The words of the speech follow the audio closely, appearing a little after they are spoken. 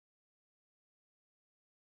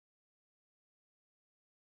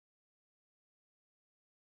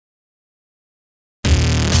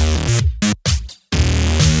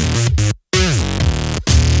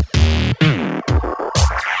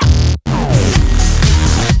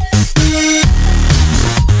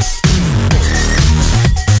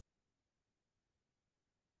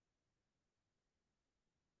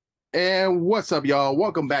And what's up, y'all?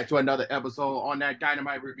 Welcome back to another episode on that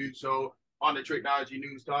Dynamite review show on the Tricology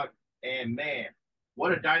News Talk. And man,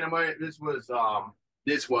 what a dynamite this was.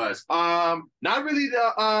 Not really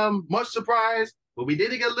the much surprise, but we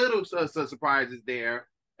did get little surprises there,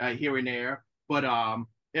 here and there. But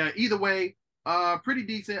yeah, either way, pretty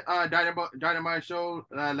decent dynamite show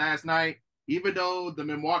last night. Even though the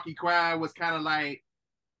Milwaukee crowd was kind of like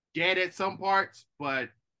dead at some parts, but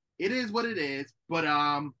it is what it is. But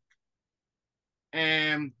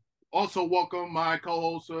and also welcome my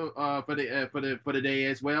co-host for the day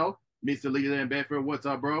as well, Mr. Leland and Benford. What's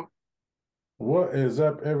up, bro? What is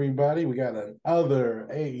up, everybody? We got another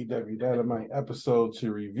AEW Dynamite episode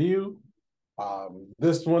to review.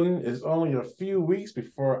 This one is only a few weeks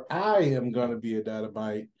before I am going to be a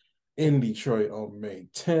Dynamite in Detroit on May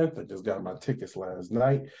 10th. I just got my tickets last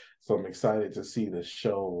night, so I'm excited to see the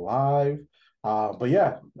show live. But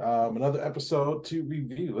yeah, another episode to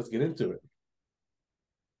review. Let's get into it.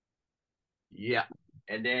 Yeah,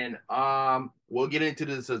 and then we'll get into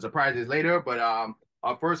the surprises later. But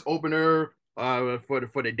our first opener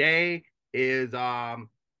for the day is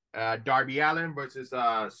Darby Allin versus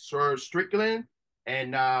Sir Strickland,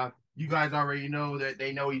 and you guys already know that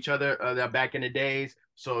they know each other. They're back in the days,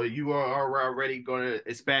 so you are already going to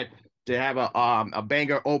expect to have a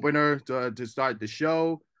banger opener to start the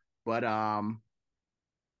show. But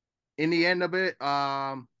in the end of it,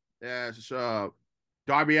 yeah, so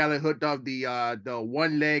Darby Allin hooked up the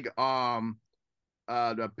one leg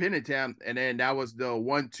the pin attempt, and then that was the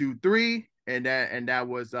 1, 2, 3, and that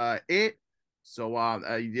was it. So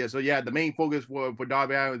yeah, so yeah, the main focus for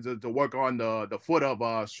Darby Allin is to work on the foot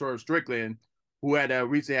of Swerve Strickland, who had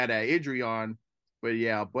recently had an injury on. But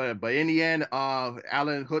yeah, but in the end,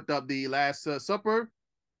 Allen hooked up the last supper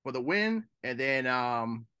for the win, and then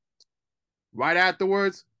right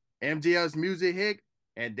afterwards, MJF's music hit,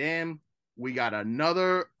 and then we got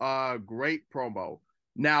another great promo.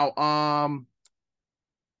 Now,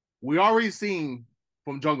 we already seen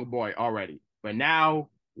from Jungle Boy already, but now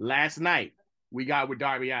last night we got with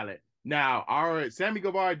Darby Allin. Now, our Sammy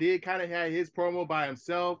Guevara did kind of have his promo by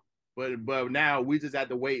himself, but now we just have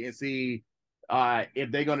to wait and see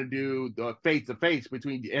if they're gonna do the face to face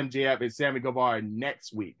between MJF and Sammy Guevara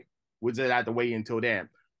next week. We just have to wait until then.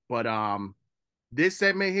 But this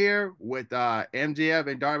segment here with MJF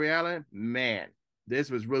and Darby Allin, man, this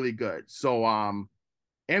was really good. So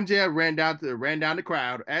MJF ran down the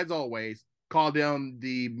crowd as always, called them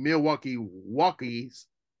the Milwaukee Walkies.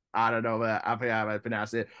 I don't know, I forget how to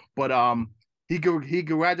pronounce it, but he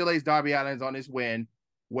congratulates Darby Allin on his win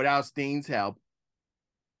without Sting's help.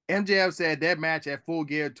 MJF said that match at Full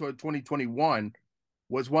Gear Tour 2021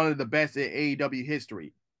 was one of the best in AEW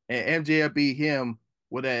history, and MJF beat him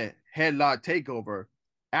with a headlock takeover.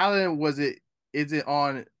 Allen was it is it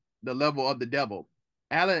on the level of the devil?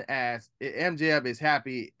 Allen asked if MJF is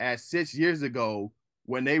happy as 6 years ago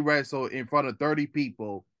when they wrestled in front of 30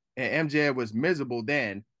 people and MJF was miserable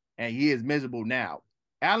then and he is miserable now.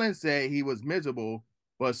 Allen said he was miserable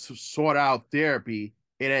but sought out therapy.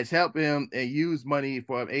 It has helped him and used money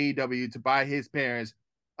from AEW to buy his parents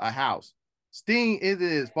a house. Sting isn't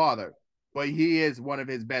his father, but he is one of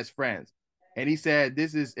his best friends. And he said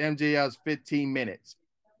this is MJF's 15 minutes.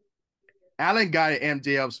 Allen got in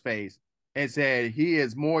MJF's face and said he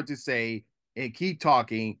has more to say and keep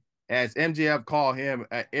talking as MJF called him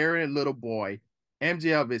an arrogant little boy.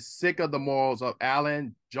 MJF is sick of the morals of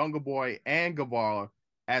Allen, Jungle Boy, and Guevara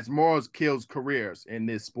as morals kills careers in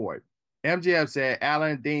this sport. MJF said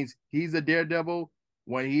Allen thinks he's a daredevil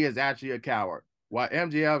when he is actually a coward, while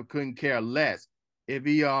MJF couldn't care less if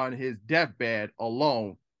he on his deathbed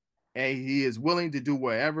alone and he is willing to do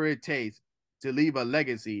whatever it takes to leave a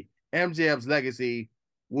legacy. MJF's legacy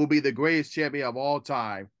will be the greatest champion of all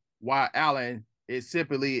time, while Allen is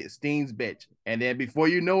simply Sting's bitch. And then before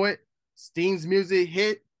you know it, Sting's music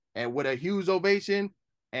hit and with a huge ovation.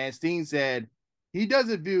 And Sting said he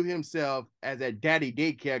doesn't view himself as a daddy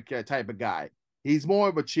daycare type of guy. He's more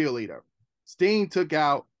of a cheerleader. Sting took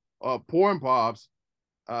out porn pops,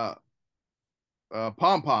 pom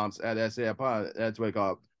poms, that's what they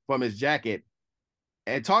call it, from his jacket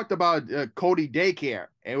and talked about Cody daycare.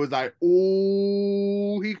 And it was like,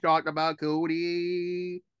 oh, he talked about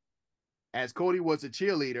Cody. As Cody was a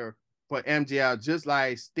cheerleader for MJF, just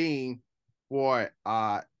like Sting for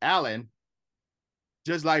Allen,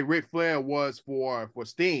 just like Ric Flair was for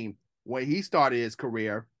Sting when he started his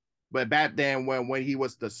career. But back then, when he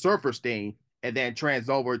was the Surfer Sting, and then trans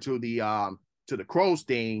over to the Crow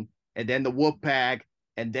Sting, and then the Wolf Pack,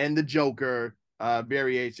 and then the Joker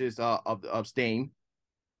variations of Sting.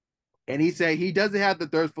 And he said he doesn't have the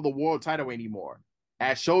thirst for the world title anymore.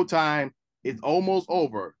 as Showtime is almost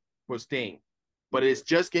over for Sting, but it's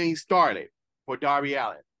just getting started for Darby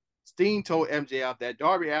Allin. Sting told MJF that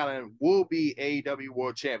Darby Allin will be AEW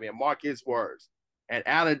World Champion. Mark his words. And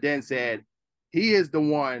Allin then said he is the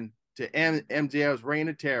one to end MJF's reign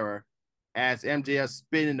of terror as MJF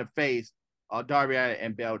spit in the face of Darby Allin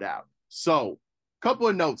and bailed out. So, couple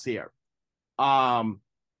of notes here.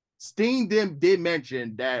 Sting did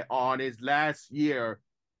mention that on his last year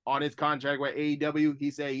on his contract with AEW,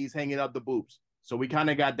 he said he's hanging up the boots. So we kind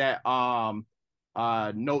of got that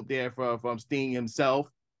note there from Sting himself.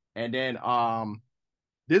 And then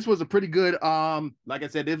this was a pretty good like I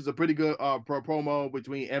said, this was a pretty good promo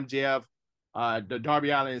between MJF, the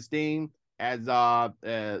Darby Allin and Sting, as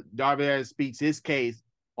Darby Allin speaks his case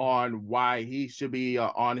on why he should be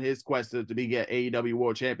on his quest to be get AEW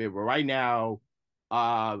World Champion. But right now,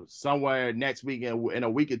 somewhere next week in a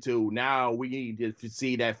week or two, now we need to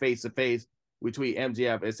see that face to face between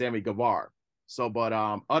MJF and Sammy Guevara. So, but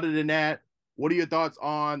other than that, what are your thoughts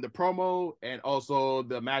on the promo and also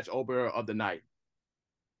the match opener of the night?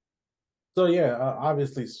 So yeah,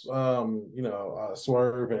 obviously,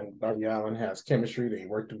 Swerve and Darby Allin has chemistry. They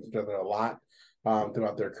worked with each other a lot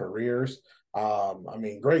throughout their careers. I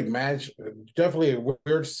mean, great match. Definitely a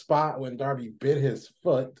weird spot when Darby bit his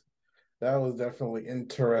foot. That was definitely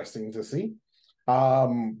interesting to see.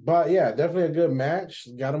 But yeah, definitely a good match.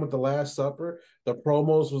 Got him with the Last Supper. The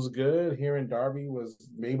promos was good. Hearing Darby was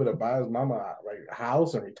able to buy his mama a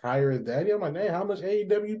house and retire his daddy. I'm like, hey, how much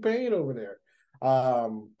AEW paid over there?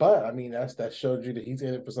 But I mean, that showed you that he's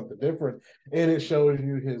in it for something different, and it shows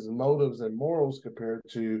you his motives and morals compared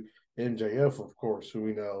to MJF, of course, who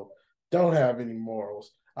we know don't have any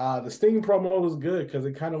morals. The Sting promo was good because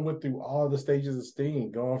it kind of went through all the stages of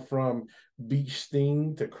Sting, going from Beach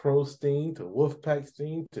Sting to Crow Sting to Wolfpack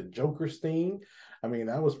Sting to Joker Sting. I mean,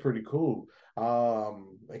 that was pretty cool.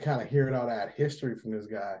 And kind of hearing all that history from this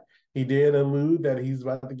guy. He did allude that he's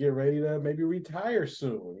about to get ready to maybe retire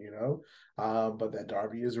soon, but that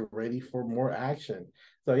Darby is ready for more action.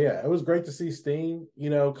 So yeah, it was great to see Sting,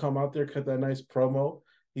 come out there, cut that nice promo.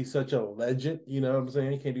 He's such a legend, you know what I'm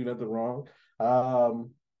saying? He can't do nothing wrong.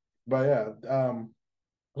 But yeah,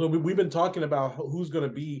 so we've been talking about who's going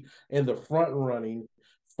to be in the front running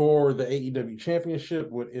for the AEW Championship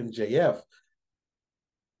with MJF.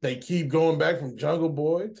 They keep going back from Jungle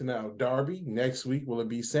Boy to now Darby. Next week, will it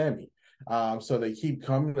be Sammy? So they keep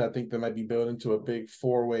coming. I think they might be building to a big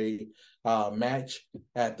four-way match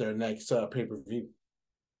at their next pay-per-view.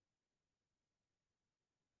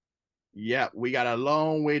 Yeah, we got a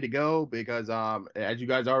long way to go because as you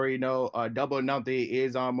guys already know, Double or Nothing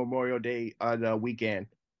is on Memorial Day the weekend.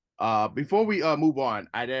 Before we move on,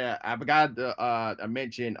 I forgot to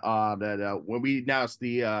mention that when we announced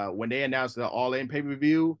when they announced the All In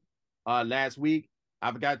pay-per-view last week,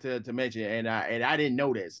 I forgot to mention, and I didn't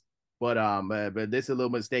know this, but this is a little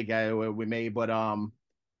mistake we made. But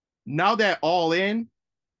now that All In,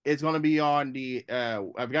 it's going to be on the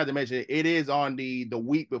I forgot to mention it is on the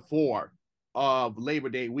week before of Labor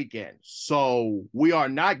Day weekend, so we are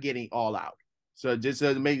not getting All Out. So just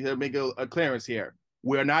to make a clearance here,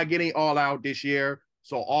 we're not getting All Out this year.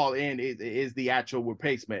 So All In is the actual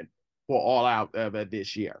replacement for All Out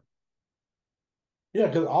this year. Yeah,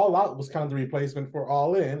 because All Out was kind of the replacement for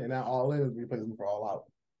All In, and now All In is the replacement for All Out.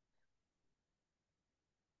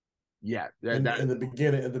 Yeah, in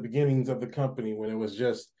the beginnings of the company, when it was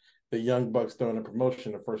just the Young Bucks throwing a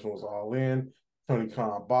promotion, the first one was All In. Tony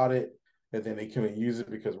Khan bought it, and then they couldn't use it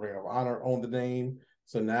because Ring of Honor owned the name.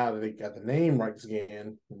 So now that they got the name rights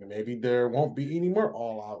again, maybe there won't be any more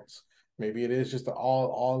All Outs. Maybe it is just the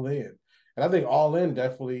All In. And I think All In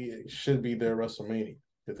definitely should be their WrestleMania,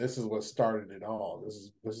 because this is what started it all. This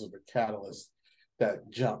is the catalyst that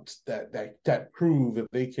jumped, that proved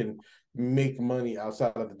that they can make money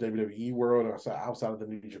outside of the WWE world, or outside of the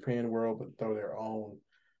New Japan world, but throw their own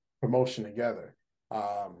promotion together.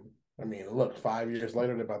 I mean, look, 5 years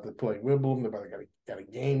later, they're about to play Wimbledon. They're about to got a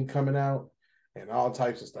game coming out and all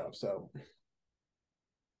types of stuff. So,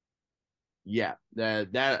 yeah,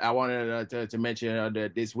 that I wanted to mention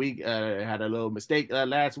that this week had a little mistake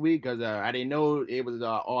last week because I didn't know it was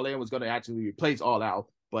All In was going to actually replace All Out.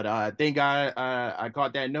 But I think I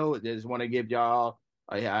caught that note. Just want to give y'all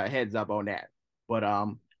a heads up on that. But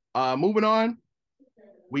moving on,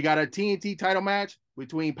 we got a TNT title match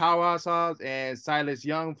between Powerhouse Hobbs and Silas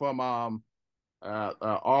Young from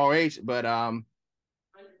ROH. But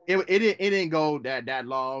it didn't go that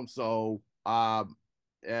long. So Powerhouse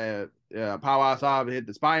Hobbs hit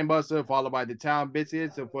the spine buster, followed by the Town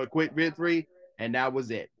Biscuits for a quick victory, and that was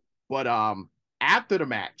it. But after the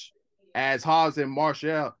match, as Hobbs and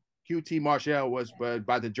Marshall QT Marshall was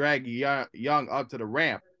about to drag Young up to the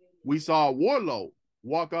ramp, we saw Wardlow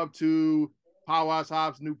walk up to Powerhouse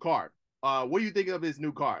Hobbs' new card. What do you think of his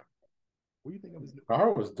new card? What do you think of his new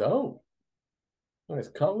card? Was dope. Nice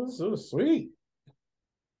colors. It was sweet.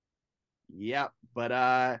 Yep,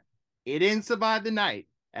 but it didn't survive the night.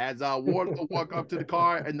 As Wardlow walked up to the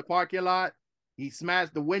car in the parking lot, he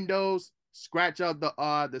smashed the windows, scratched up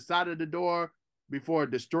the side of the door before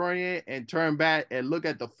destroying it, and turned back and looked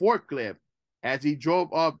at the forklift as he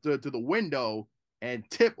drove up to the window and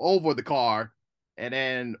tipped over the car, and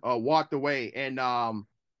then walked away. And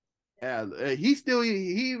he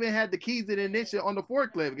even had the keys to the ignition on the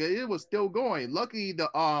forklift because it was still going. Luckily, the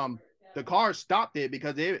car stopped it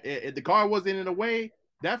because if the car wasn't in the way,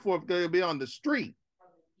 that forklift could be on the street.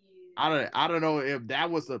 I don't know if that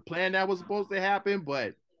was a plan that was supposed to happen,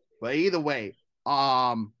 but either way,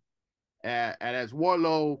 and as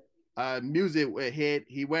Wardlow music hit,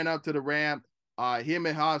 he went up to the ramp. Him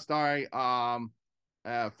and Hobbs started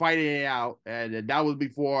fighting it out, and that was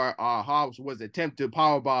before Hobbs was attempt to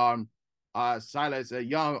powerbomb Silas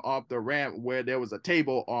Young off the ramp where there was a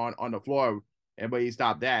table on the floor, but he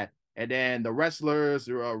stopped that. And then the wrestlers,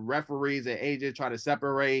 referees, and agents try to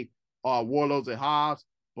separate Warlords and Hobbs,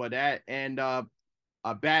 but that ended up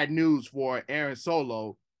bad news for Aaron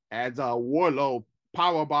Solo as Warlow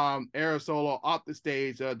powerbombed Aaron Solo off the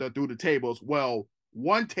stage through the tables. Well,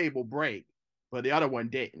 one table break, but the other one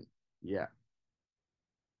didn't. Yeah.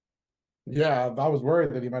 Yeah, I was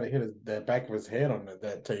worried that he might have hit the back of his head on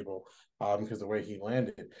that table because of the way he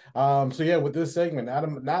landed. So yeah, with this segment,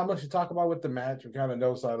 not much to talk about with the match. We kind of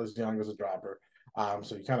know Silas Young is a dropper.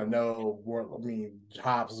 So you kind of know where,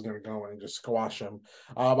 Hobbs is going to go in and just squash him.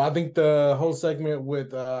 I think the whole segment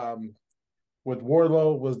with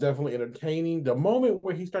Wardlow was definitely entertaining. The moment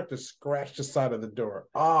where he started to scratch the side of the door,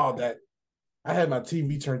 that I had my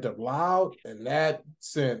TV turned up loud, and that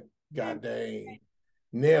sent god dang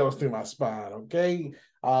nails through my spine. Okay,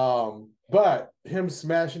 but him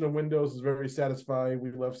smashing the windows is very satisfying.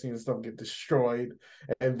 We love seeing stuff get destroyed,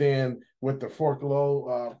 and then with the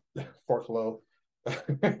forklow,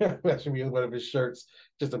 that should be one of his shirts.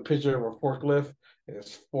 Just a picture of a forklift, and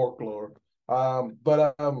it's folklore.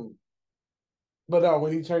 But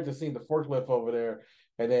when he turned to see the forklift over there,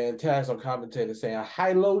 and then Taz on commentator saying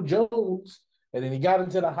 "High-low Jones," and then he got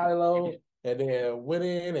into the high-low, and then went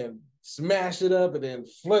in and smashed it up, and then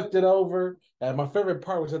flipped it over. And my favorite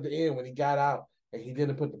part was at the end when he got out and he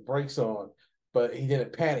didn't put the brakes on, but he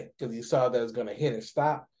didn't panic because he saw that it was going to hit and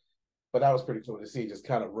stop. But that was pretty cool to see, just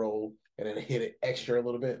kind of roll and then hit it extra a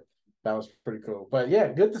little bit. That was pretty cool. But yeah,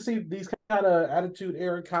 good to see these kind of attitude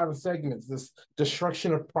era kind of segments, this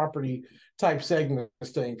destruction of property type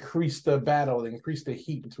segments to increase the battle, increase the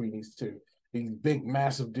heat between these two. These big,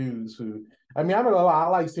 massive dudes who, I'm not gonna lie, I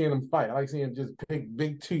like seeing them fight. I like seeing just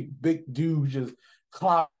big dudes just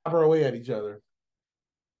clobber away at each other.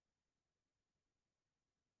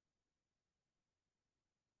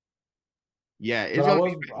 Yeah, but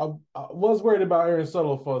I was worried about Aaron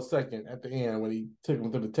Solo for a second at the end when he took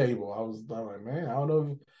him to the table. I was like, man, I don't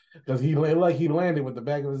know, because he landed with the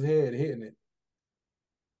back of his head hitting it.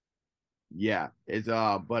 Yeah, it's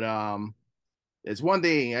it's one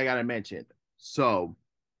thing I gotta mention. So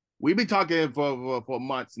we've been talking for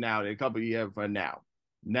months now, a couple of years for now.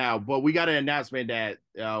 But we got an announcement that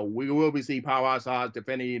we will be seeing Powerhouse Hobbs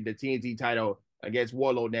defending the TNT title against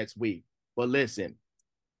Warlow next week. But listen,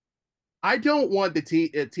 I don't want the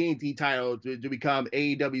TNT title to become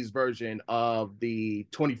AEW's version of the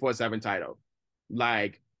 24/7 title.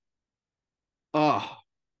 Like,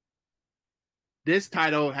 this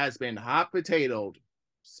title has been hot potatoed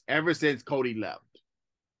ever since Cody left.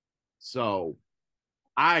 So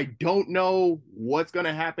I don't know what's going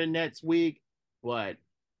to happen next week, but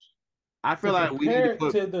I feel like we need to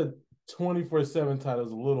put to the 24/7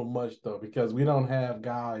 titles a little much though, because we don't have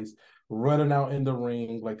guys running out in the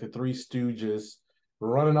ring like the Three Stooges,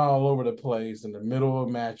 running all over the place in the middle of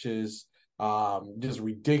matches. Just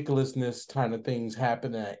ridiculousness kind of things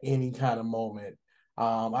happen at any kind of moment.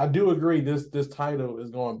 I do agree this title is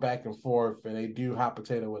going back and forth, and they do hot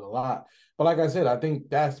potato it a lot. But like I said, I think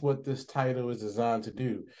that's what this title is designed to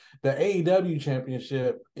do. The AEW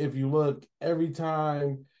championship, if you look, every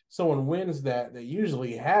time someone wins that, they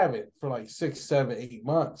usually have it for like 6, 7, 8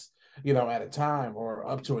 months, at a time, or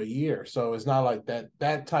up to a year. So it's not like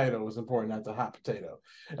that title is important, not the hot potato.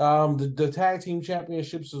 The tag team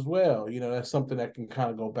championships as well, that's something that can kind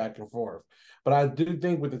of go back and forth. But I do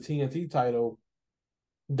think with the TNT title,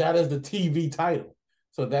 that is the TV title.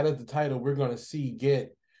 So that is the title we're going to see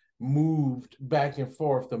get moved back and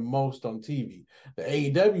forth the most on TV. The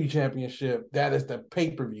AEW championship, that is the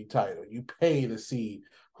pay-per-view title. You pay to see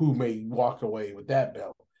who may walk away with that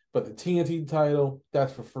belt. But the TNT title,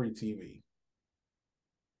 that's for free TV.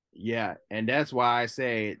 Yeah, and that's why I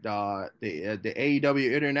say the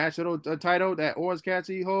AEW International title that Orange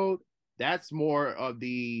Cassidy hold, that's more of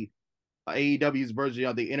the AEW's version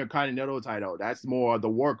of the Intercontinental title. That's more of the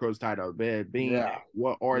Workers title, being Yeah.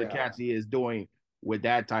 what Orange Yeah. Cassidy is doing with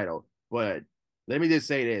that title. But let me just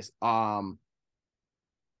say this: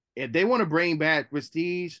 if they want to bring back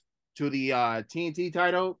Prestige to the TNT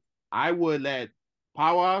title, I would let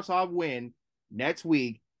Powerhouse win next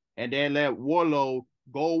week, and then let Warlow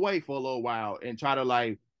go away for a little while and try to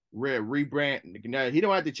like rebrand. You know, he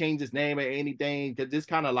don't have to change his name or anything because this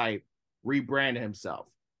kind of like rebrand himself.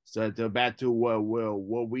 So to back to what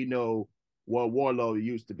we know what Warlow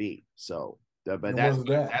used to be. So, but And what's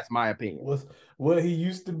that? that's my opinion. Was what he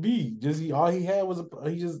used to be. Just he all he had was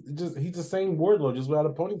he just he's the same Wardlow, just without a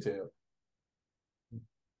ponytail.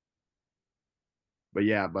 But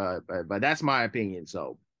yeah, but that's my opinion.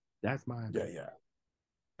 So that's my Yeah, opinion. yeah.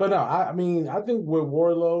 But no, I mean, I think with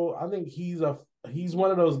Warlow, I think he's one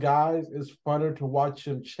of those guys. It's funner to watch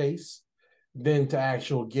him chase than to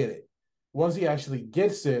actually get it. Once he actually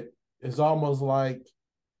gets it, it's almost like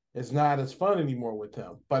it's not as fun anymore with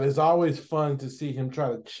him. But it's always fun to see him try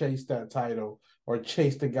to chase that title or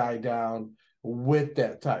chase the guy down with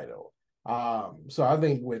that title. So I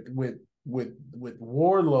think with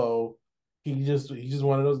Warlow, he's just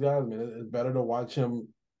one of those guys, man. It's better to watch him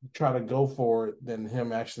try to go for it than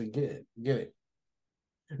him actually get it.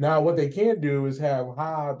 Now, what they can't do is have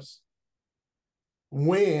Hobbs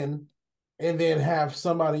win and then have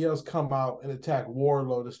somebody else come out and attack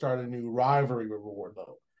Warlow to start a new rivalry with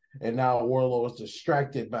Warlow. And now Warlow is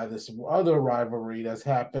distracted by this other rivalry that's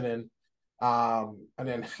happening. And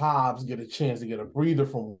then Hobbs get a chance to get a breather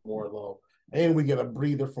from Warlow. And we get a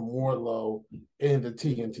breather from Warlow in the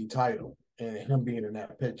TNT title and him being in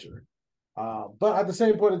that picture. But at the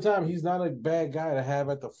same point in time, he's not a bad guy to have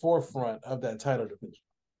at the forefront of that title division.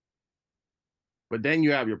 But then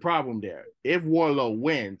you have your problem there. If Warlow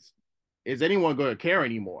wins, is anyone going to care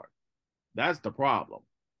anymore? That's the problem.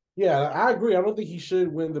 Yeah, I agree. I don't think he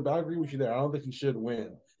should win but I agree with you there. I don't think he should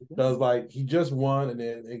win because like he just won and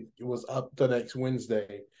then it was up the next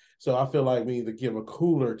Wednesday. So I feel like we need to give a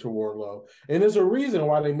cooler to Warlow. And there's a reason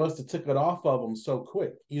why they must have took it off of him so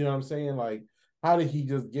quick. You know what I'm saying? Like, how did he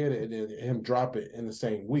just get it and him drop it in the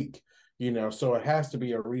same week? You know, so it has to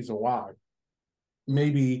be a reason why.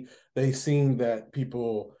 Maybe they seen that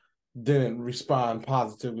people didn't respond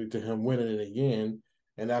positively to him winning it again,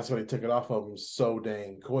 and that's why they took it off of him so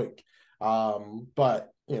dang quick. But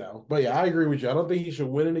yeah, I agree with you. I don't think he should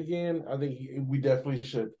win it again. I think we definitely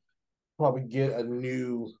should probably get a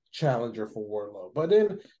new challenger for Warlow. But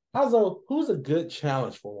then, who's a good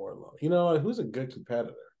challenge for Warlow? You know, who's a good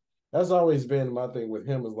competitor? That's always been my thing with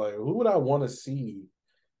him. Is like, who would I want to see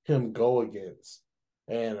him go against?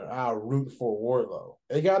 And I'll root for Warlow.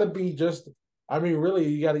 It got to be just. I mean, really,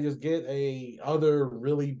 you got to just get a other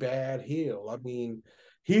really bad heel. I mean,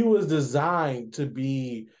 he was designed to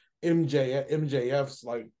be MJF's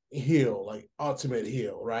like heel, like ultimate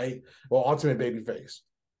heel, right? Or ultimate babyface.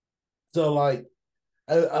 So like,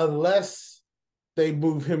 unless they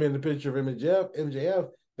move him in the picture of MJF,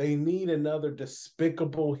 they need another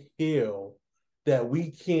despicable heel that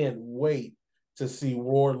we can't wait to see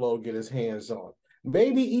Wardlow get his hands on.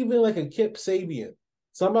 Maybe even like a Kip Sabian,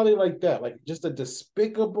 somebody like that, like just a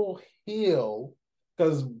despicable heel.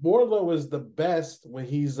 Because Wardlow is the best when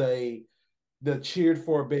he's the cheered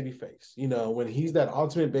for babyface. You know, when he's that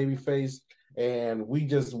ultimate babyface, and we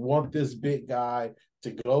just want this big guy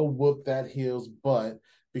to go whoop that heel's butt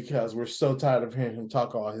because we're so tired of hearing him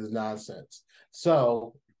talk all his nonsense.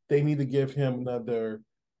 So they need to give him another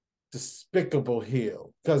despicable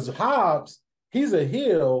heel because Hobbs, he's a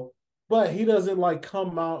heel, but he doesn't like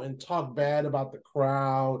come out and talk bad about the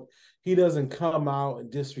crowd. He doesn't come out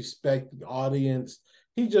and disrespect the audience.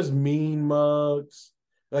 He just mean mugs.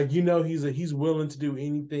 Like, you know, he's willing to do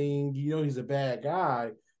anything. You know, he's a bad guy,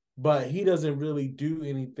 but he doesn't really do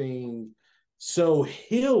anything so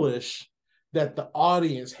heelish that the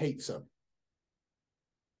audience hates him.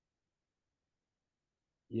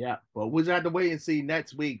 Yeah, but we'll just have to wait and see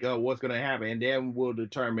next week what's going to happen, and then we'll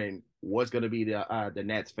determine what's going to be the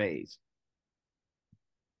next phase.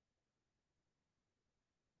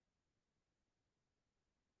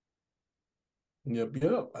 Yep,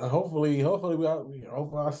 yep. Hopefully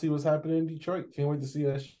I'll see what's happening in Detroit. Can't wait to see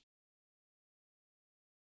that.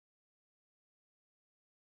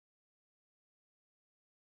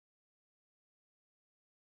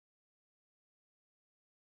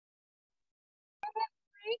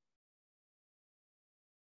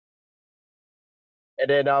 And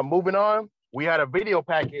then moving on, we had a video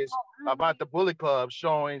package about the Bullet Club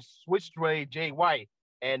showing Switchblade Jay White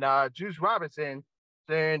and Juice Robinson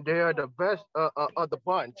saying they're the best of the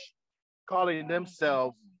bunch, calling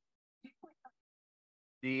themselves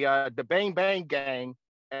the Bang Bang Gang.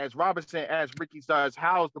 As Robinson asked Ricky Starks,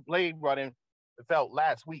 how's the blade running? It felt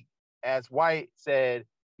last week. As White said,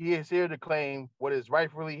 he is here to claim what is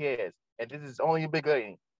rightfully his, and this is only a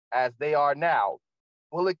beginning, as they are now.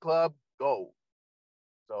 Bullet Club Gold.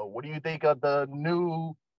 So, what do you think of the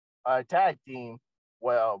new tag team?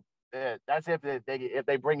 Well, that's if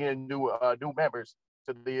they bring in new members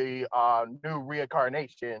to the new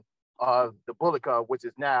reincarnation of the Bullet Club, which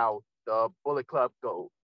is now the Bullet Club Gold.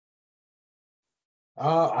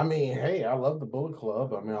 I mean, hey, I love the Bullet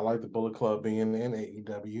Club. I mean, I like the Bullet Club being in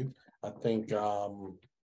AEW. I think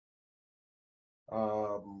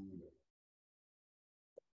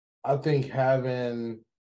I think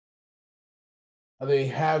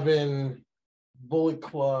having Bullet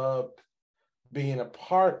Club being a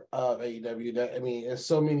part of AEW, that I mean, there's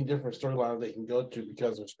so many different storylines they can go to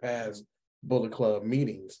because there's past Bullet Club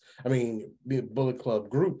meetings. I mean, the Bullet Club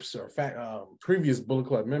groups or previous Bullet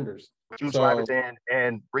Club members. Juice Robinson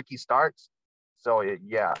and Ricky Starks. So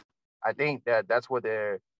yeah, I think that's what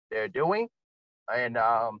they're doing, and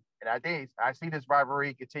I think I see this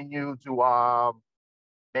rivalry continue to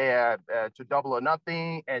Double or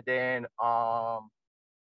Nothing, and then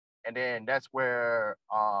that's where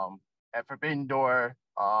at Forbidden Door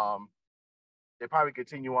they probably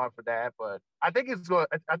continue on for that, but I think it's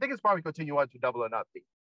probably continue on to Double or Nothing.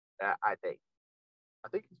 I think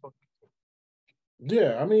it's going to continue.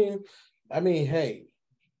 Yeah, I mean, hey,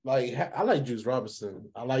 like I like Juice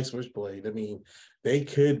Robinson. I like Switchblade. I mean, they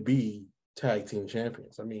could be tag team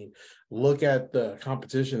champions. I mean, look at the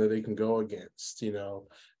competition that they can go against. You know,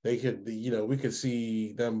 they could, we could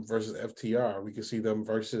see them versus FTR. We could see them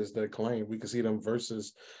versus the Acclaim. We could see them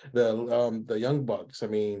versus the Young Bucks. I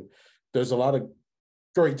mean, there's a lot of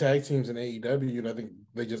great tag teams in AEW, and I think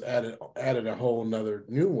they just added a whole nother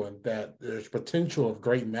new one that there's potential of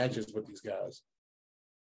great matches with these guys.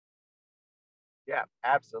 Yeah,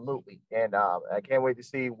 absolutely. And I can't wait to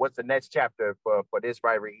see what's the next chapter for this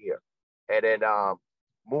rivalry here. And then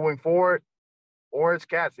moving forward, Orange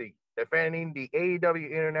Cassidy defending the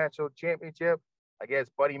AEW International Championship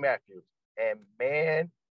against Buddy Matthews. And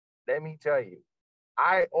man, let me tell you,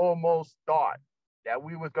 I almost thought that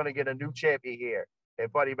we was going to get a new champion here in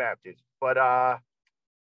Buddy Matthews. But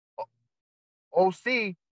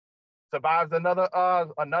OC survives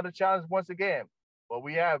another challenge once again. But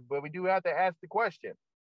we do have to ask the question: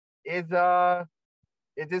 Is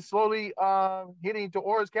it slowly hitting to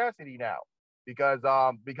Orange Cassidy now? Because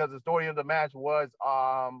the story of the match was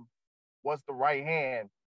the right hand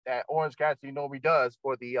that Orange Cassidy normally does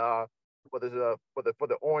for the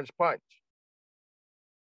Orange Punch.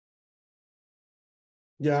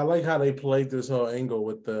 Yeah, I like how they played this whole angle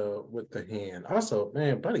with the hand. Also,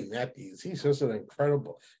 man, Buddy Matthews, he's just an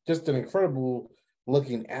incredible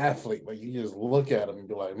looking athlete. Like, you just look at him and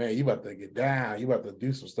be like, man, you about to get down, you about to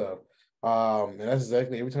do some stuff. And that's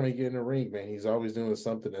exactly every time he get in the ring, man, he's always doing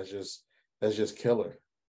something that's just killer.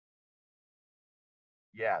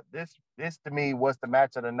 Yeah, this to me was the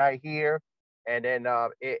match of the night here, and then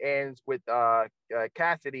it ends with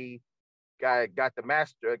Cassidy got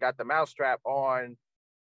the mousetrap on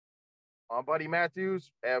Buddy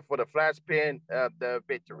Matthews for the flash pin of the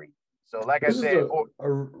victory. So, like this I said,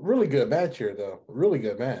 a really good match here, though. Really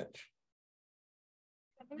good match.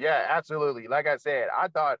 Yeah, absolutely. Like I said, I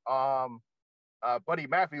thought Buddy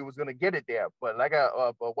Matthews was gonna get it there, but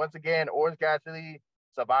but once again, Orange Cassidy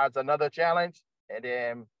survives another challenge, and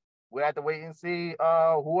then we have to wait and see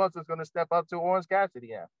who else is gonna step up to Orange Cassidy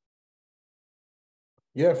now.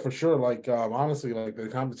 Yeah, for sure. Like, honestly, like, the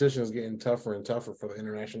competition is getting tougher and tougher for the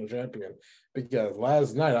international champion, because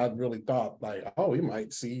last night I really thought, like, oh, we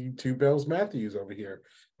might see Two Bells Matthews over here.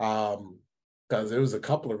 Because there was a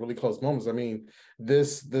couple of really close moments. I mean,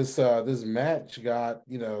 this match got,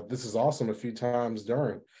 this is awesome a few times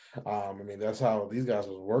during. I mean, that's how these guys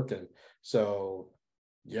was working. So,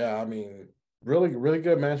 yeah, I mean, really, really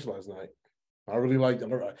good match last night. I really liked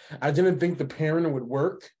it. I didn't think the pairing would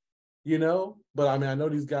work, but I mean, I know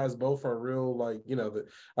these guys both are real, like,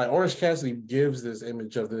 like Orange Cassidy gives this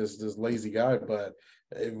image of this lazy guy, but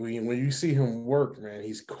when you see him work, man,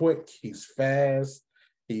 he's quick, he's fast,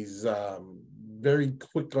 he's very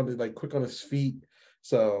quick on his feet.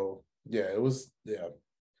 So yeah,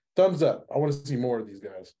 thumbs up. I want to see more of these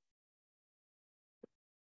guys.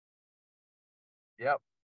 Yep.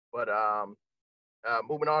 But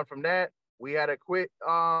moving on from that, we had a quick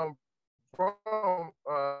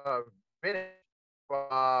finish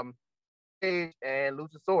from Cage and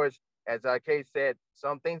Luchasaurus. As Cage said,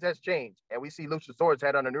 some things has changed, and we see Luchasaurus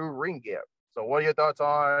had on a new ring gear. So, what are your thoughts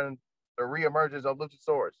on the reemergence of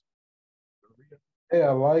Luchasaurus? Yeah,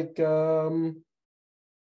 I like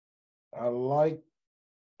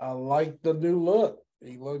I like the new look.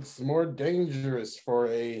 He looks more dangerous for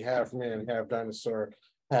a half man, half dinosaur,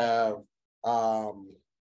 have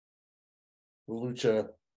Lucha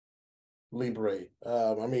Libre.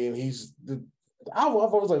 I mean, I've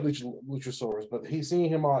always liked Luchasaurus, but he's seeing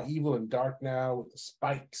him all evil and dark now with the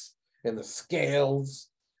spikes and the scales.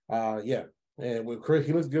 Yeah, and with Chris,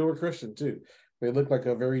 he looks good with Christian too. They look like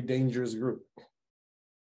a very dangerous group.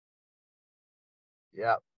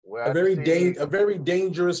 Yeah, A very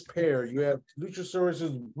dangerous pair. You have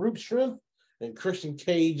Luchasaurus's brute strength and Christian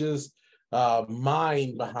Cage's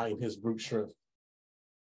mind behind his brute strength.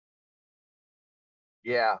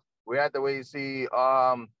 Yeah, we have to wait and see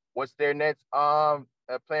what's their next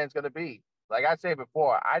plan's gonna be. Like I said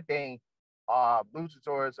before, I think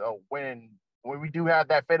Luchasaurus when we do have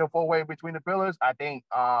that fatal four way between the pillars, I think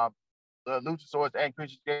the Luchasaurus and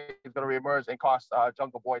Christian Cage is gonna reemerge and cost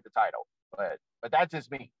Jungle Boy the title. But that's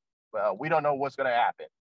just me. Well, we don't know what's gonna happen,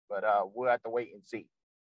 but we'll have to wait and see.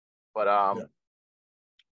 But yeah.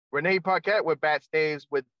 Renee Paquette with backstage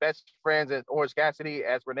with best friends and Orange Cassidy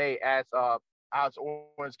as Renee asked how's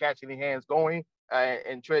Orange Cassidy hands going,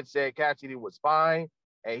 and Trent said Cassidy was fine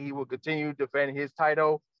and he will continue to defend his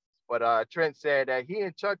title. But Trent said that he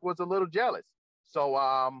and Chuck was a little jealous, so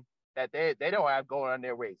that they don't have going on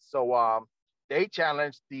their race. So they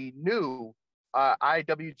challenged the new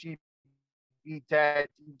IWGP Tag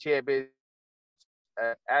Team Champions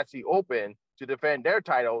at the Open to defend their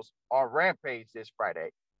titles on Rampage this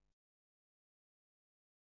Friday.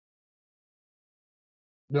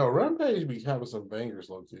 No, Rampage be having some bangers,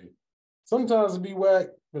 low key. Sometimes it be whack,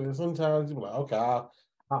 but then sometimes you be like, okay,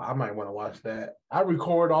 I might want to watch that. I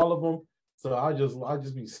record all of them, so I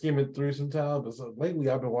just be skimming through sometimes. But so lately,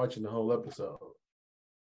 I've been watching the whole episode.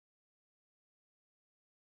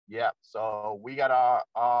 Yeah, so we got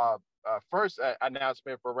our first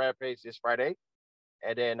announcement for Rampage this Friday,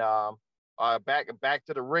 and then back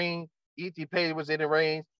to the ring. E.T. Page was in the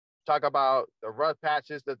ring. Talk about the rough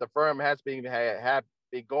patches that the firm has been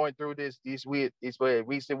going through these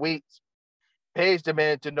recent weeks. Page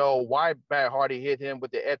demanded to know why Matt Hardy hit him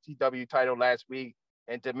with the FTW title last week,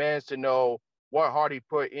 and demands to know what Hardy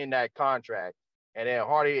put in that contract. And then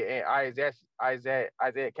Hardy and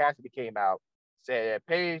Isaiah Cassidy came out, said that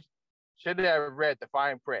Page should have read the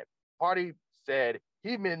fine print. Hardy said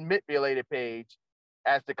he manipulated Page,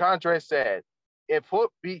 as the contract said, if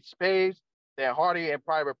Hook beats Page, then Hardy and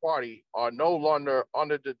Private Party are no longer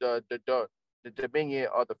under the dominion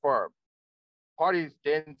of the firm. Hardy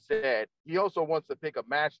then said he also wants to pick a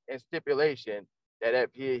match and stipulation that if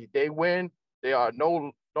they win, they are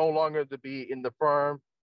no longer to be in the firm.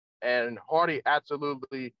 And Hardy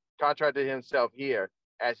absolutely contracted himself here,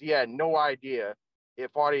 as he had no idea if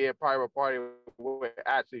Hardy and Private Party were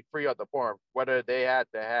actually free of the firm, whether they had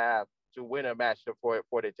to have to win a match for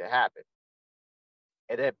it to happen.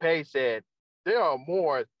 And then Page said there are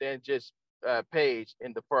more than just Page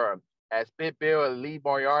in the firm, as Big Bill and Lee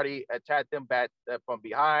Moriarty attacked them back from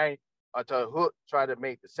behind until Hook tried to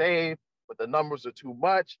make the save, but the numbers are too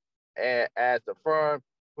much. And as the firm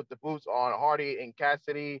put the boots on Hardy and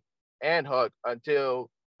Cassidy and Hook until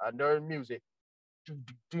nerd music.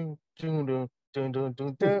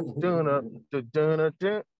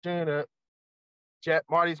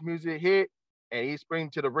 Marty's music hit, and he sprang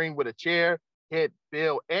to the ring with a chair, hit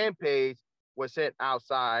Bill and Page, was sent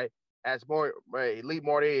outside as Lee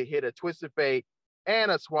Morty hit a twisted fate and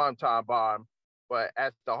a swanton bomb. But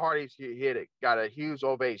as the Hardys hit it, got a huge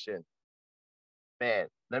ovation. Man,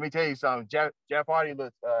 let me tell you something. Jeff Hardy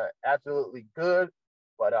looks absolutely good,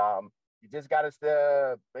 but you just got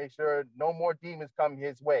to make sure no more demons come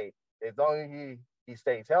his way. As long as he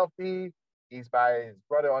stays healthy, he's by his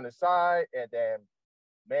brother on the side, and then,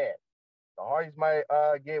 man, the Hardys might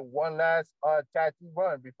get one last tattoo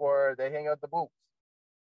run before they hang up the boots.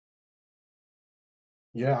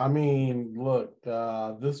 Yeah, I mean, look,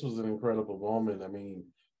 this was an incredible moment. I mean,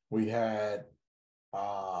 we had,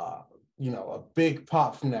 a big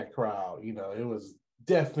pop from that crowd. It was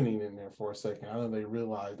deafening in there for a second. I don't know they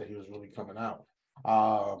realized that he was really coming out.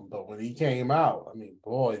 But when he came out, I mean,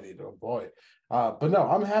 boy. But no,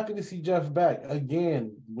 I'm happy to see Jeff back.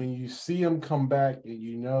 Again, when you see him come back and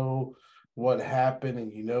you know what happened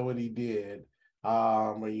and you know what he did,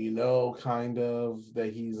 or kind of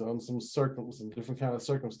that he's on some different kind of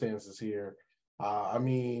circumstances here. I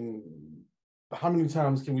mean, how many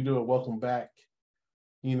times can we do a welcome back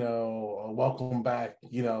a welcome back,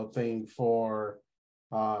 thing for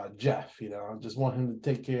Jeff. I just want him to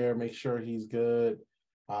take care, make sure he's good,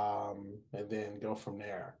 and then go from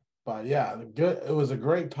there. But yeah, good. It was a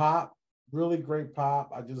great pop, really great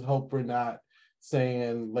pop. I just hope we're not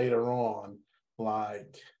saying later on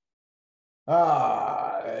like,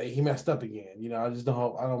 he messed up again. I just don't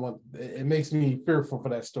hope. I don't want. It makes me fearful for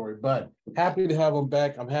that story. But happy to have him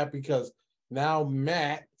back. I'm happy because now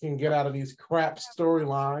Matt can get out of these crap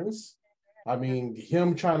storylines. I mean,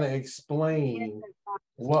 him trying to explain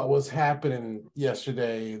what was happening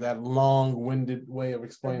yesterday, that long-winded way of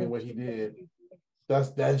explaining what he did.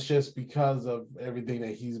 That's just because of everything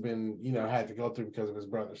that he's been, had to go through because of his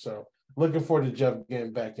brother. So looking forward to Jeff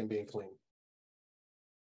getting back and being clean.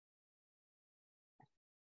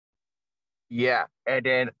 Yeah, and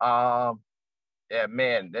then yeah,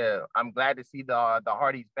 man, I'm glad to see the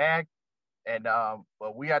Hardys back, and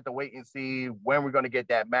but we have to wait and see when we're gonna get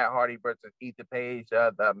that Matt Hardy versus Ethan Page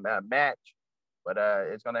match. But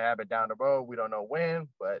it's gonna happen down the road. We don't know when,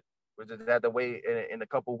 but we just have to wait in a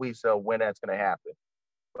couple of weeks of when that's gonna happen.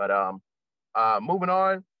 But moving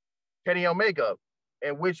on, Kenny Omega,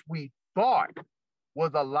 in which we thought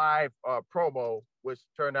was a live promo, which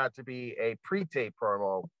turned out to be a pre-tape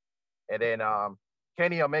promo. And then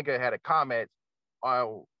Kenny Omega had a comment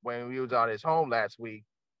when he was on his home last week,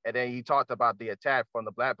 and then he talked about the attack from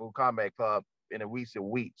the Blackpool Combat Club in the recent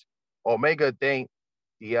weeks. Omega thanked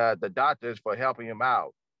the doctors for helping him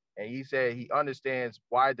out, and he said he understands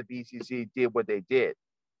why the BCC did what they did.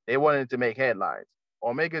 They wanted to make headlines.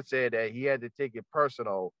 Omega said that he had to take it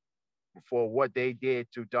personal for what they did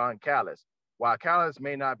to Don Callis. While Callis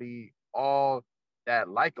may not be all that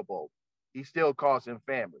likable, he still calls him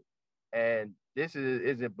family. And this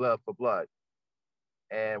isn't blood for blood.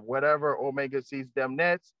 And whatever Omega sees them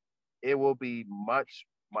next, it will be much,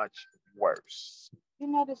 much worse.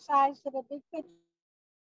 The size of the big picture.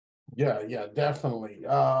 Yeah, definitely.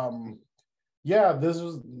 Yeah, this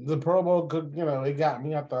was the promo. Good, it got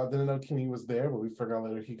me. I didn't know Kenny was there, but we figured out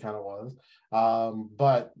later he kind of was.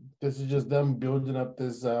 But this is just them building up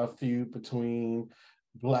this feud between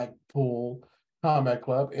Blackpool Combat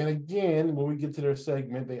Club. And again, when we get to their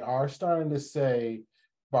segment, they are starting to say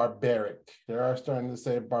barbaric. They are starting to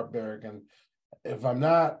say barbaric. And if I'm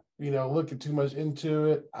not, looking too much into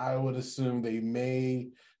it, I would assume they may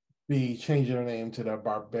be changing their name to the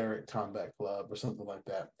Barbaric Combat Club or something like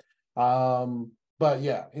that. But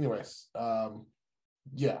yeah, anyways,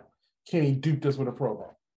 yeah, Kenny duped us with a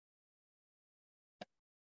promo.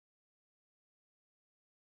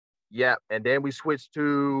 Yeah, and then we switched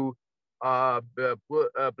to the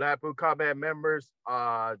Blackpool Combat members,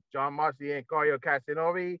 John Moxley and Carlo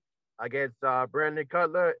Castagnoli against Brandon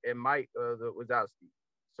Cutler and Mike Wazowski.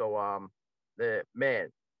 So the man,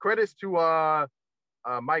 credits to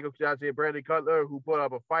Michael Johnson and Brandon Cutler, who put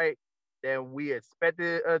up a fight than we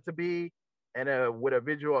expected to be, and with a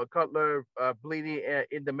visual of Cutler bleeding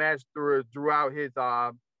in the match throughout his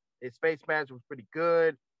face match was pretty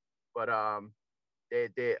good, but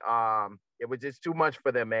it was just too much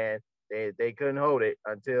for them, man. They couldn't hold it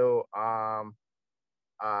until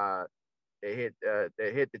they hit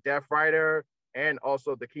the Death Rider and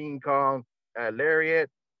also the King Kong lariat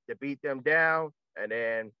to beat them down, and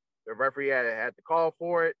then the referee had to call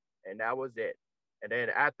for it, and that was it. And then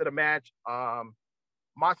after the match,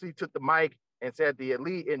 Moxley took the mic and said the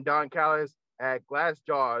Elite and Don Callis had glass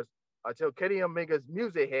jars until Kenny Omega's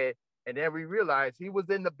music hit, and then we realized he was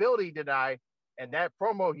in the building tonight, and that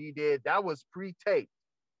promo he did, that was pre-taped.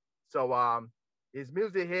 So his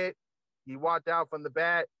music hit, he walked out from the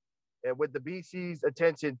bat, and with the BC's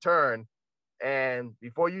attention turned, and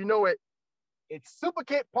before you know it, it's Super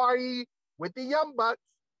Kit Party with the Young Bucks.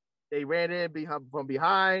 They ran in from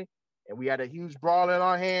behind, and we had a huge brawl in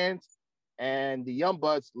our hands. And the Young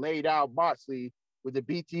Bucks laid out Moxley with the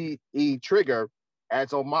BTE trigger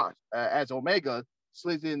as Omega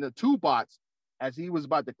slid in the toolbox as he was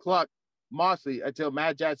about to cluck Moxley until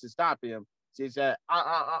Matt Jackson stopped him. So he said,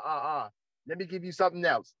 let me give you something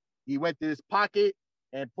else. He went to his pocket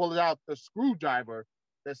and pulled out the screwdriver,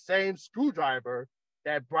 the same screwdriver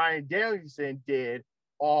that Bryan Danielson did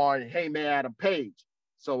on Heyman Adam Page.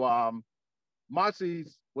 So Moxley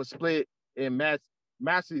was split in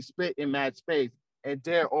Matt's face and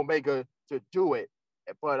dared Omega to do it.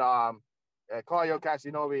 But Claudio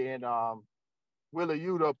Castagnoli and Wheeler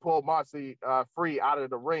Yuta pulled Moxley free out of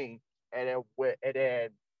the ring, and then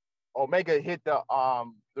Omega hit the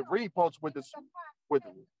ring post with the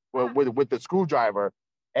screwdriver,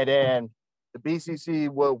 and then the BCC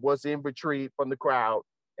was in retreat from the crowd,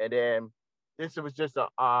 and then this was just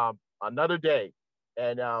another day.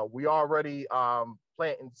 And we already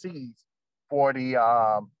planting seeds for the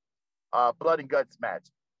Blood and Guts match,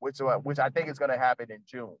 which I think is going to happen in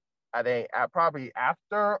June. I think probably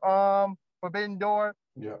after Forbidden Door,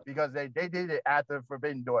 Yeah, because they did it after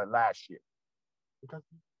Forbidden Door last year.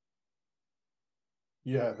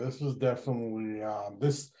 yeah, this was definitely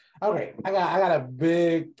this. Okay, I got a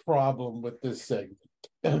big problem with this segment.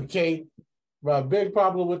 Okay, my big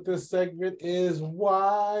problem with this segment is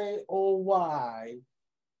why, oh why,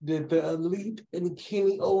 did the Elite and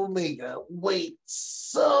Kenny Omega wait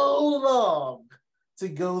so long to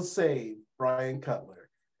go save Brian Cutler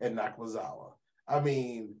and Nakazawa? I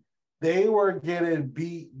mean, they were getting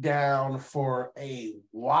beat down for a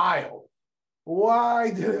while.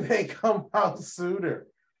 Why didn't they come out sooner?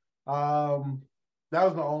 That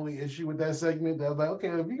was my only issue with that segment. I was like, okay,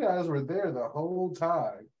 if you guys were there the whole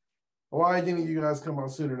time, why didn't you guys come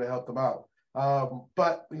out sooner to help them out?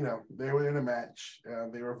 But you know, they were in a match.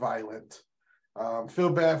 They were violent. Feel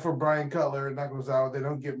bad for Brian Cutler and Nakazawa. They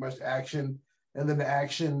don't get much action. And then the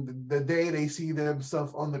action, the day they see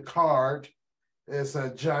themselves on the card, it's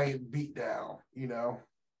a giant beatdown, you know.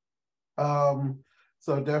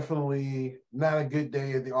 So definitely not a good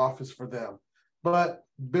day at the office for them. But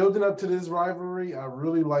building up to this rivalry, I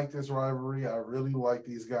really like this rivalry. I really like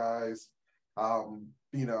these guys.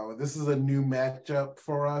 You know, this is a new matchup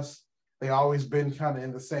for us. They always been kind of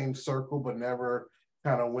in the same circle, but never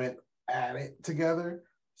kind of went at it together.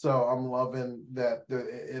 So I'm loving that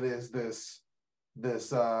it is this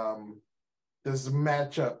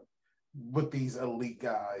matchup with these elite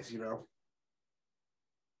guys, you know.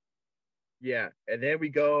 Yeah, and then we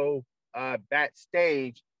go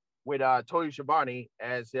backstage with Tony Schiavone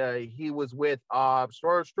as he was with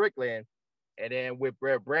Swerve Strickland, and then with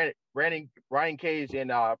Brian Cage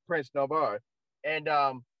and Prince Nova. And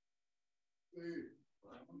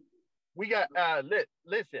we got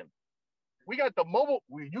listen, we got the mobile.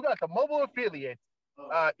 You got the mobile affiliate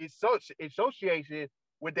association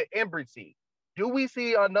with the embassy. Do we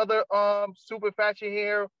see another super faction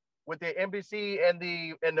here with the embassy and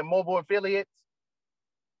the mobile affiliates?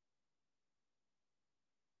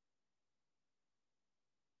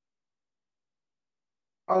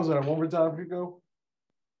 I was there one more time, Rico.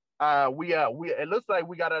 We it looks like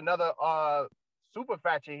we got another super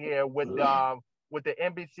faction here with the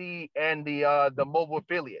NBC and the mobile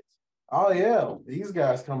affiliates. Oh yeah, these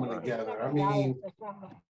guys coming together.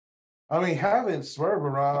 I mean, having Swerve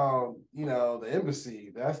around, you know, the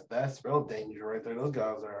embassy, that's real danger right there. Those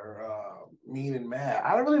guys are mean and mad.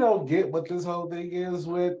 I really don't get what this whole thing is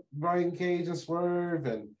with Brian Cage and Swerve,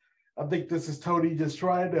 and I think this is Tony just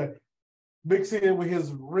trying to mix it in with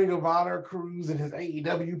his Ring of Honor crews and his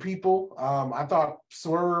AEW people. I thought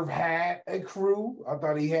Swerve had a crew. I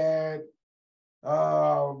thought he had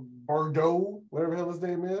Bordeaux, whatever the hell his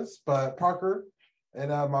name is, but Parker and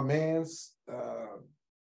my man's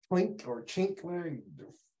Clink or Chink,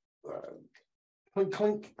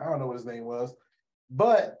 Clink, I don't know what his name was,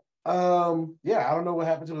 but yeah, I don't know what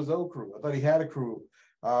happened to his old crew. I thought he had a crew.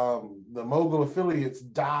 The mogul affiliates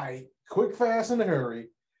died quick, fast, in a hurry,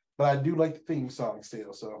 but I do like the theme song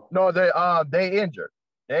still. So no, they injured.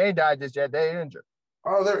 They ain't died just yet. They injured.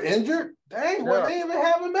 Oh, they're injured? Dang, well, they even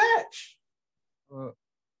have a match.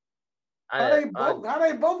 How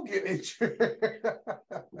they both get injured?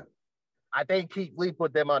 I think Keith Lee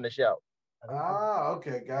put them on the show.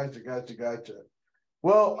 Okay, gotcha.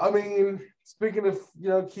 Well, I mean, speaking of, you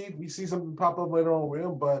know, Keith, we see something pop up later on with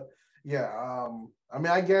him, but yeah, I mean,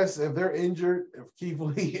 I guess if they're injured, if Keith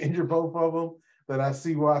Lee injured both of them, then I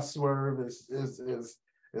see why Swerve is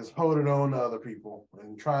holding on to other people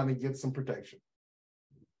and trying to get some protection.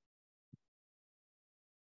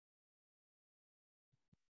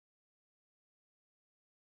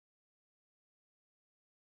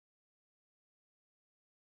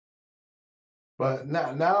 But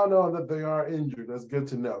now knowing that they are injured, that's good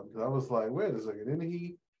to know. Because I was like, wait a second, didn't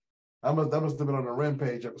he? That must have been on a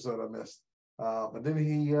Rampage episode I missed. But then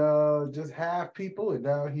he just have people, and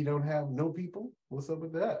now he don't have no people. What's up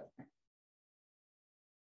with that?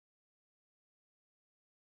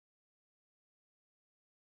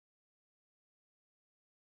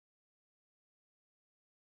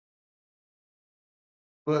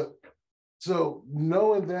 But so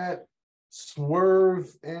knowing that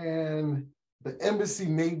Swerve and the embassy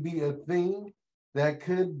may be a thing, that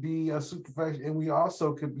could be a super faction, and we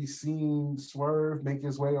also could be seeing Swerve make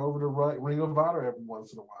his way over to Ring of Honor every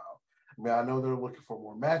once in a while. I mean, I know they're looking for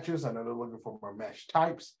more matches. I know they're looking for more match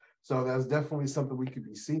types. So that's definitely something we could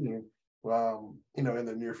be seeing, you know, in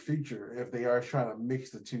the near future if they are trying to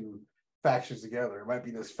mix the two factions together. It might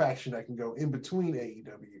be this faction that can go in between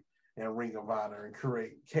AEW in Ring of Honor and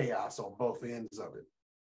create chaos on both ends of it.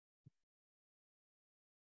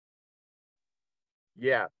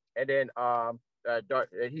 Yeah, and then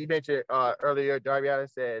he mentioned earlier, Darby Allin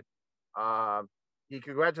said he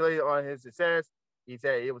congratulated on his success. He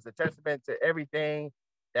said it was a testament to everything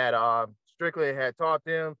that Strickland had taught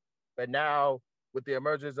them. But now, with the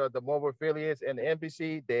emergence of the mobile affiliates and the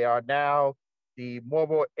embassy, they are now the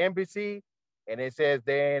mobile embassy. And it says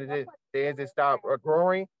they didn't stop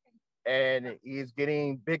growing, and he's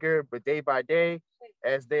getting bigger, but day by day,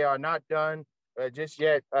 as they are not done just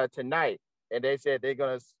yet tonight. And they said they're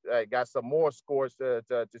gonna got some more scores to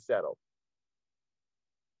settle.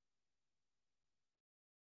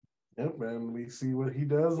 Yep, and we see what he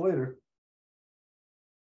does later.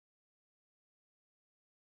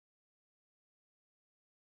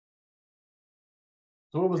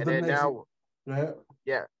 So what was and the then next?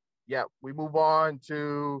 Now, yeah, we move on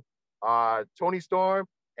to Tony Storm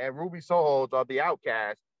and Ruby Soho of the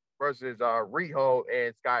Outcast versus Riho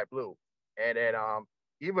and Sky Blue. And then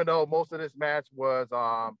even though most of this match was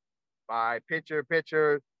by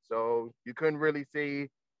picture, so you couldn't really see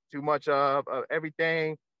too much of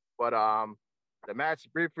everything, but the match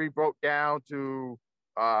briefly broke down to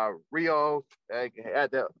Rio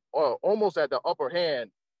at the almost at the upper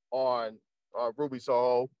hand on Ruby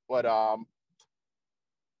Soho, but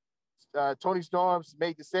Tony Storms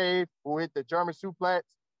made the save, who hit the German suplex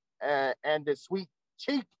and the sweet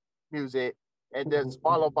cheek music, and then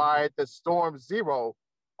followed by the Storm Zero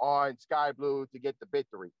on Sky Blue to get the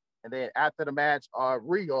victory. And then after the match,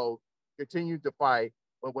 Rio continued to fight,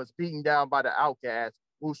 but was beaten down by the Outcast,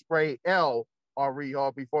 who sprayed L on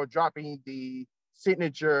Rio before dropping the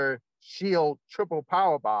signature Shield triple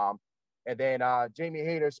power bomb. And then Jamie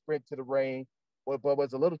Hayter sprint to the ring, but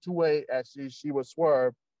was a little too late as she was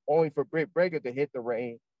swerved, only for Britt Baker to hit the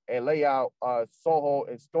ring and lay out Soho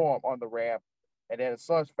and Storm on the ramp. And then a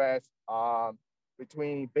slugfest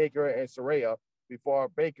between Baker and Saraya before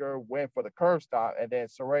Baker went for the curb stop, and then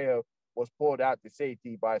Saraya was pulled out to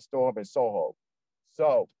safety by Storm and Soho.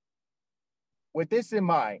 So, with this in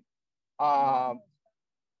mind,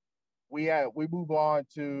 we move on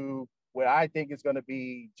to what I think is going to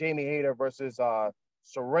be Jamie Hayter versus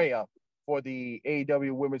Saraya for the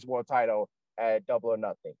AEW Women's World Title at Double or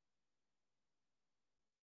Nothing.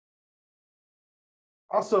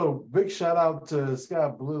 Also, big shout out to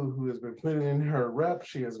Scott Blue, who has been putting in her rep.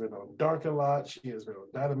 She has been on Dark a lot. She has been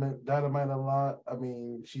on Dynamite a lot. I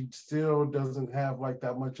mean, she still doesn't have like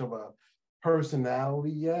that much of a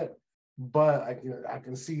personality yet, but I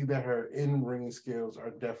can see that her in-ring skills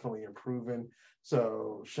are definitely improving.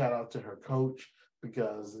 So shout out to her coach,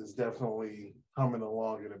 because it's definitely coming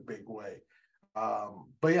along in a big way.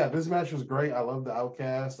 But yeah, this match was great. I love the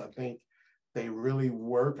Outcast. I think they really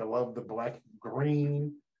work. I love the black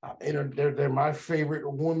green. They're my favorite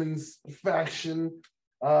women's faction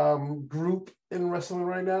group in wrestling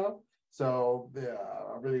right now. So yeah,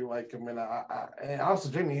 I really like them. And also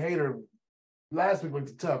Jamie Hayter. Last week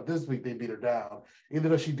was tough. This week they beat her down. Even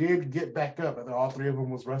though she did get back up, and all three of them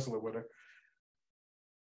was wrestling with her.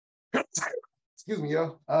 Excuse me,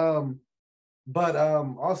 yo. But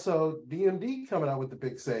also DMD coming out with the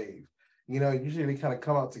big save. You know, usually they kind of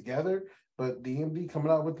come out together, but DMD coming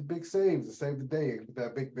out with the big saves to save the day with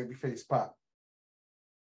that big baby face pop.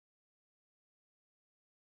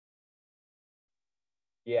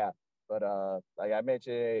 Yeah, but like I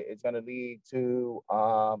mentioned, it's gonna lead to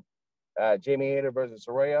Jamie Hayter versus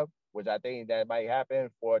Saraya, which I think that might happen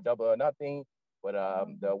for Double or Nothing. But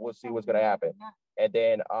we'll see what's gonna happen. And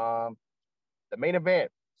then the main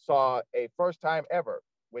event saw a first time ever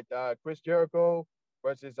with Chris Jericho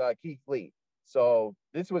versus Keith Lee. So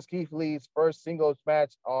this was Keith Lee's first singles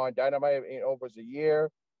match on Dynamite in over a year,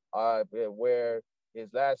 where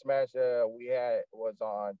his last match we had was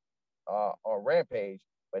on Rampage,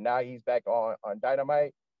 but now he's back on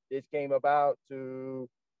Dynamite. This came about to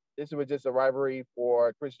this was just a rivalry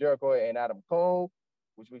for Chris Jericho and Adam Cole,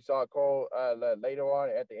 which we saw Cole later on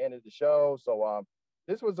at the end of the show. So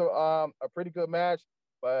this was a pretty good match,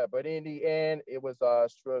 but in the end, it was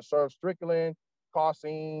Swerve Strickland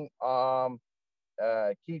costing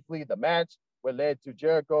Keith Lee the match, what led to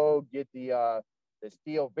Jericho get the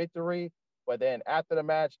steel victory. But then after the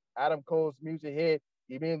match, Adam Cole's music hit.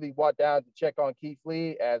 He immediately walked down to check on Keith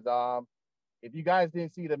Lee. As if you guys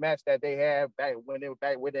didn't see the match that they had back when they were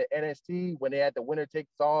back with the NXT, when they had the winner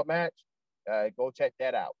takes all match, go check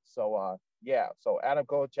that out. So yeah, so Adam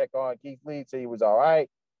Cole checked on Keith Lee, so he was all right.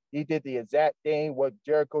 He did the exact thing what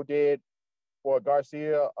Jericho did for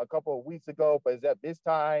Garcia a couple of weeks ago, but at this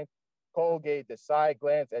time, Cole gave the side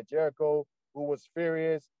glance at Jericho, who was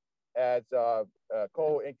furious. as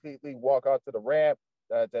Cole and Keith Lee walk out to the ramp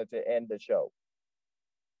to end the show.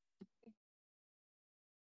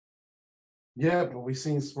 Yeah, but we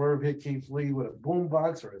seen Swerve hit Keith Lee with a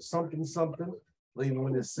boombox or a something, leaving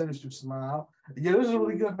with his sinister smile. Yeah, this is a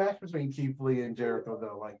really good match between Keith Lee and Jericho,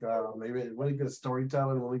 though. Like, maybe really good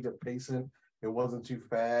storytelling, really good pacing. It wasn't too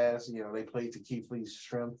fast. You know, they played to Keith Lee's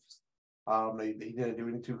strengths. They didn't do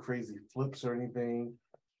any too crazy flips or anything.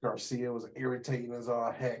 Garcia was irritating as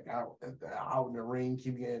all heck out in the ring,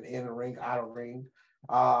 keeping it in the ring, out of ring.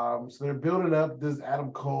 So they're building up this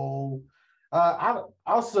Adam Cole. Not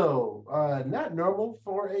normal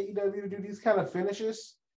for AEW to do these kind of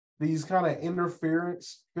finishes, these kind of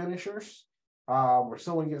interference finishers, where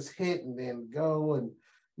someone gets hit and then go and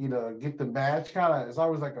get the match. Kind of, it's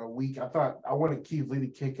always like a week. I wanted Keith Lee to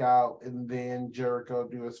kick out and then Jericho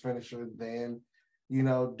do his finisher, then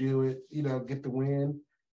do it, get the win.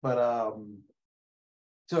 But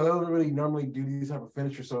so they don't really normally do these type of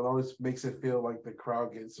finishers, so it always makes it feel like the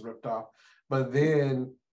crowd gets ripped off. But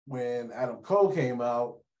then when Adam Cole came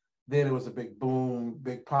out, then it was a big boom,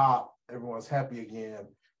 big pop. Everyone's happy again.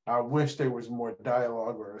 I wish there was more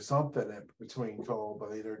dialogue or something between Cole, but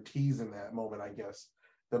they're teasing that moment, I guess,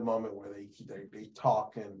 the moment where they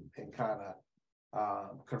talk and kind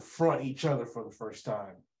of confront each other for the first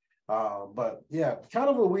time. But yeah, kind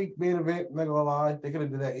of a weak main event, not gonna lie. They could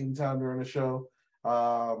have did that anytime during the show.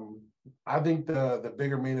 I think the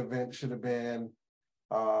bigger main event should have been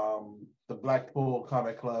the Blackpool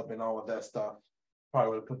Comic Club and all of that stuff.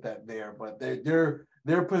 Probably would have put that there, but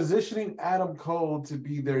they're positioning Adam Cole to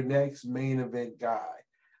be their next main event guy.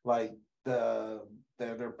 Like they're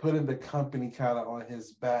putting the company kind of on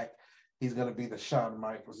his back. He's going to be the Shawn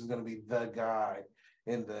Michaels. He's going to be the guy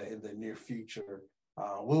in the near future.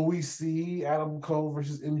 Will we see Adam Cole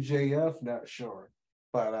versus MJF? Not sure,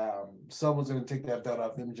 but someone's going to take that belt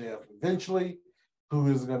off MJF eventually. Who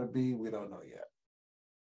is it going to be? We don't know yet.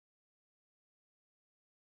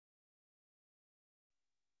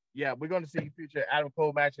 Yeah, we're going to see future Adam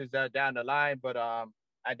Cole matches down the line, but I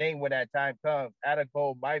think when that time comes, Adam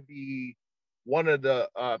Cole might be one of the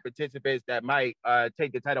participants that might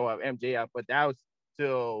take the title of MJF, but that was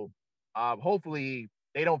still hopefully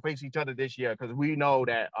they don't face each other this year, because we know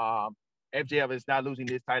that MJF is not losing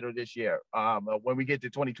this title this year. When we get to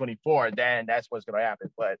 2024, then that's what's going to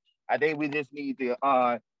happen. But I think we just need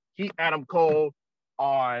to keep Adam Cole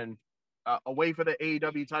on away for the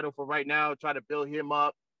AEW title for right now, try to build him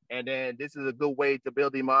up. And then this is a good way to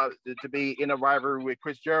build him up to be in a rivalry with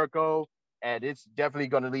Chris Jericho. And it's definitely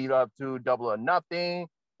going to lead up to Double or Nothing.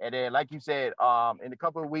 And then, like you said, in a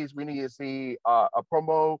couple of weeks, we need to see a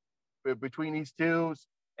promo between these two.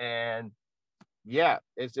 And yeah,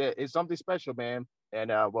 it's something special, man.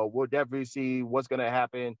 And we'll definitely see what's going to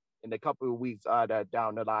happen in a couple of weeks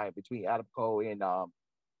down the line between Adam Cole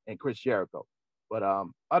and Chris Jericho. But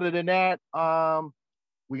other than that,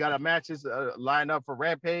 we got our matches lined up for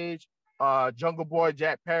Rampage. Jungle Boy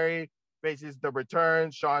Jack Perry faces the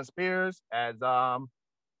return Sean Spears as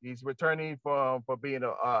he's returning for being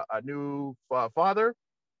a new father.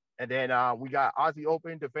 And then we got Aussie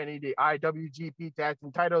Open defending the IWGP Tag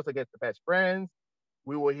Team titles against the Best Friends.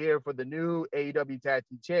 We will hear for the new AEW Tag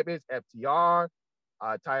Team Champions, FTR.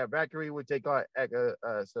 Taya Valkyrie will take on Eka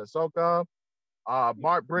Sassoka.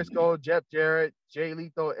 Mark Briscoe, Jeff Jarrett, Jay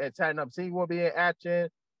Lethal, and Satnam Singh will be in action.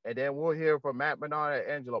 And then we'll hear from Matt Menard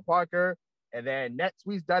and Angelo Parker. And then next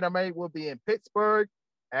week's Dynamite will be in Pittsburgh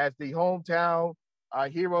as the hometown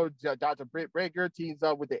hero, Dr. Britt Baker, teams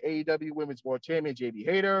up with the AEW Women's World Champion, JB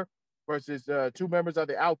Hayter, versus two members of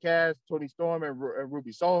the Outcast, Tony Storm and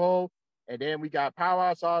Ruby Soho. And then we got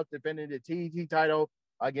Powerhouse Hobbs defending the TNT title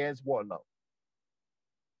against Wardlow.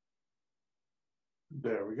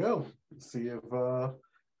 There we go. See if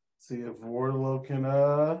Wardlow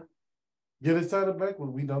can get his title back. Well,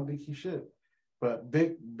 we don't think he should. But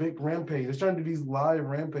big Rampage. They're trying to do these live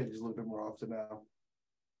Rampages a little bit more often now.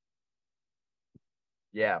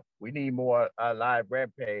 Yeah, we need more live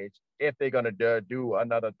Rampage if they're gonna do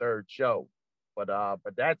another third show. But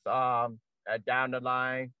that's down the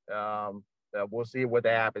line. We'll see what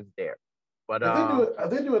happens there. But if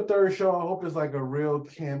they do a third show, I hope it's like a real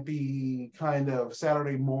campy kind of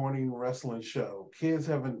Saturday morning wrestling show. Kids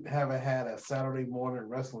haven't had a Saturday morning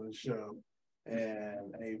wrestling show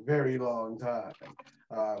in a very long time.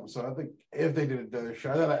 So I think if they did a third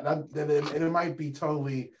show, it might be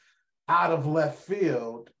totally out of left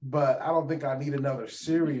field, but I don't think I need another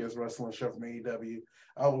serious wrestling show from AEW.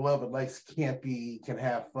 I would love a nice campy, can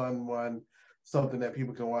have fun one, something that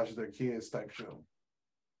people can watch with their kids type show.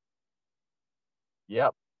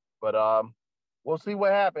 Yep. But we'll see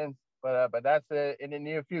what happens. but that's in the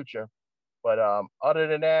near future. But other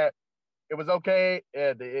than that, it was okay.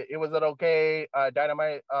 It was an okay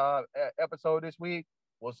Dynamite episode this week.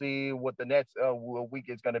 We'll see what the next week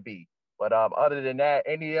is going to be. But other than that,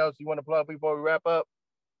 anything else you want to plug before we wrap up?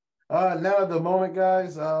 Now at the moment,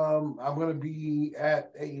 guys, I'm gonna be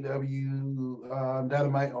at AEW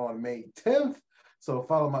Dynamite on May 10th. So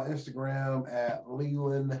follow my Instagram at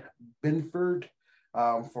Leland Benford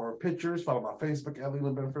for pictures. Follow my Facebook at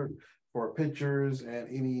Leland Benford for pictures and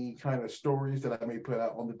any kind of stories that I may put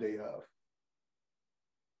out on the day of.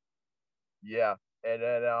 Yeah, and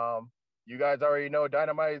then you guys already know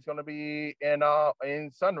Dynamite is going to be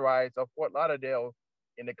in Sunrise of Fort Lauderdale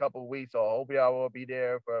in a couple of weeks, so I hope y'all will be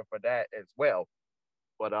there for that as well.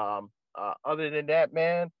 But other than that,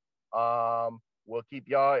 man, we'll keep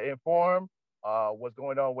y'all informed. What's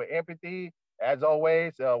going on with Empathy? As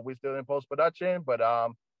always, we're still in post production, but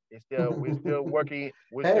we're still working.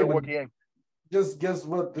 We're Hey, still but working. just guess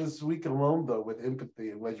what? This week alone, though, with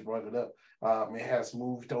Empathy, and glad you brought it up, it has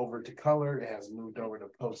moved over to color. It has moved over to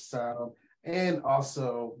post sound, and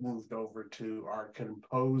also moved over to our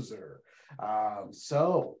composer.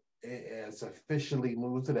 So it has officially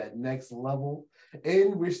moved to that next level,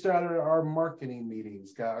 and we started our marketing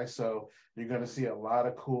meetings, guys. So you're going to see a lot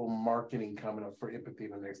of cool marketing coming up for Empathy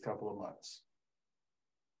in the next couple of months.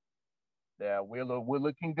 Yeah, we're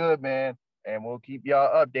looking good, man, and we'll keep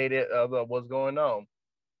y'all updated of what's going on.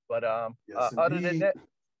 But Yes, other than indeed. that,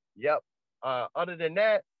 yep. Other than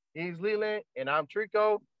that, he's Leland, and I'm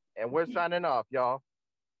Trico, and we're signing off, y'all.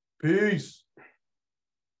 Peace.